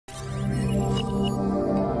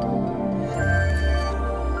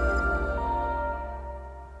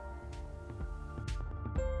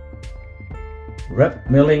Wrap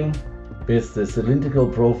milling with the cylindrical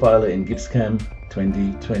profiler in GibbsCAM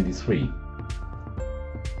 2023.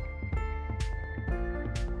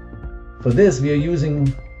 For this we are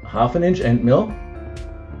using 1/2 inch end mill.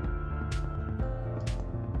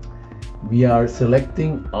 We are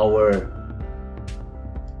selecting our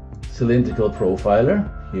cylindrical profiler.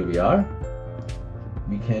 Here we are.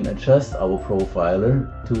 We can adjust our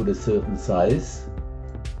profiler to the certain size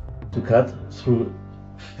to cut through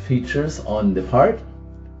features on the part.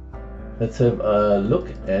 Let's have a look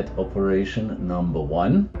at operation number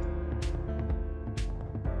 1.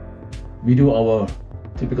 We do our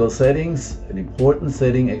typical settings. An important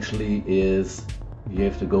setting actually is we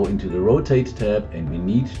have to go into the rotate tab, and we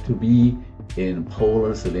need to be in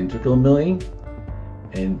polar cylindrical milling,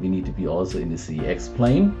 and we need to be also in the CX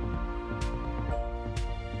plane.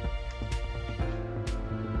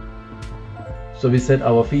 So we set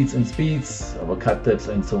our feeds and speeds, our cut depths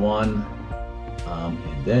and so on,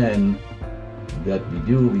 and then what we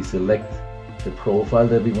do, we select the profile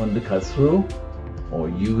that we want to cut through or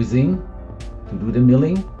using to do the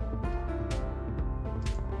milling.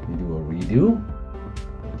 We do a redo.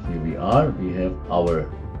 Here we are, we have our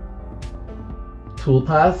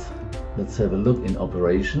toolpath. Let's have a look in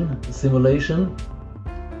operation simulation.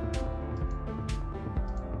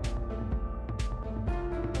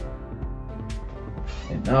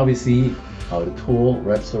 And now we see how the tool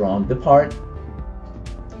wraps around the part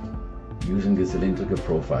using the cylindrical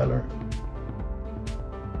profiler.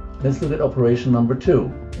 Let's look at operation number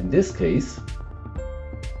 2. In this case,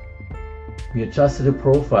 we adjusted the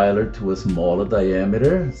profiler to a smaller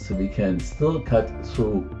diameter so we can still cut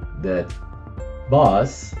through that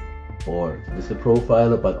boss or with the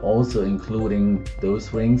profiler, but also including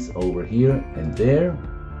those rings over here and there.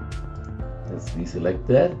 Let's deselect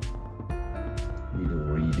that. We do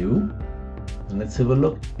redo, and let's have a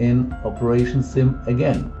look in operation sim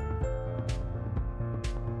again.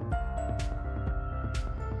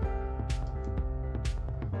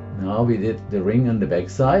 Now we did the ring on the back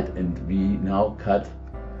side, and we now cut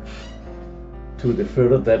to the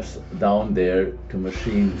further depths down there to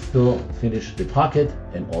machine still finish the pocket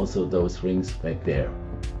and also those rings back there.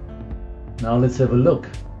 Now let's have a look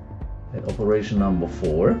at operation number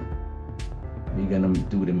 4. We're gonna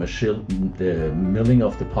do the milling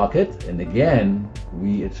of the pocket, and again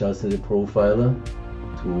we adjusted the profiler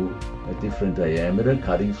to a different diameter,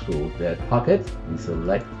 cutting through that pocket. We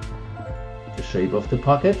select the shape of the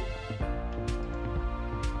pocket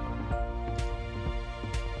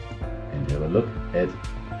and have a look at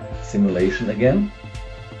simulation again.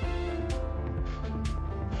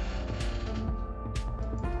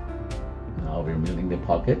 Now we're milling the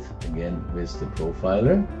pocket again with the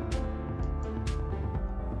profiler.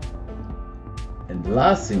 And the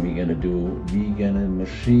last thing we're gonna do, we're gonna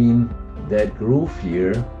machine that groove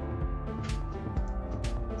here,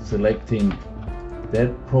 selecting that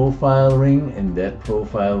profile ring and that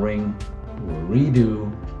profile ring. We'll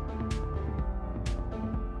redo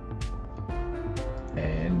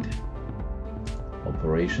and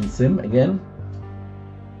operation sim again.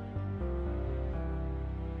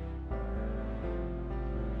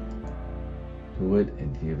 Do it,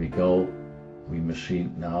 and here we go. We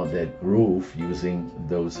machine now that groove using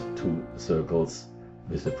those 2 circles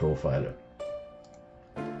with the profiler.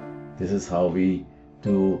 This is how we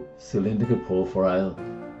do cylindrical profile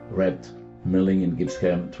wrapped milling in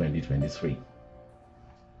GibbsCAM 2023.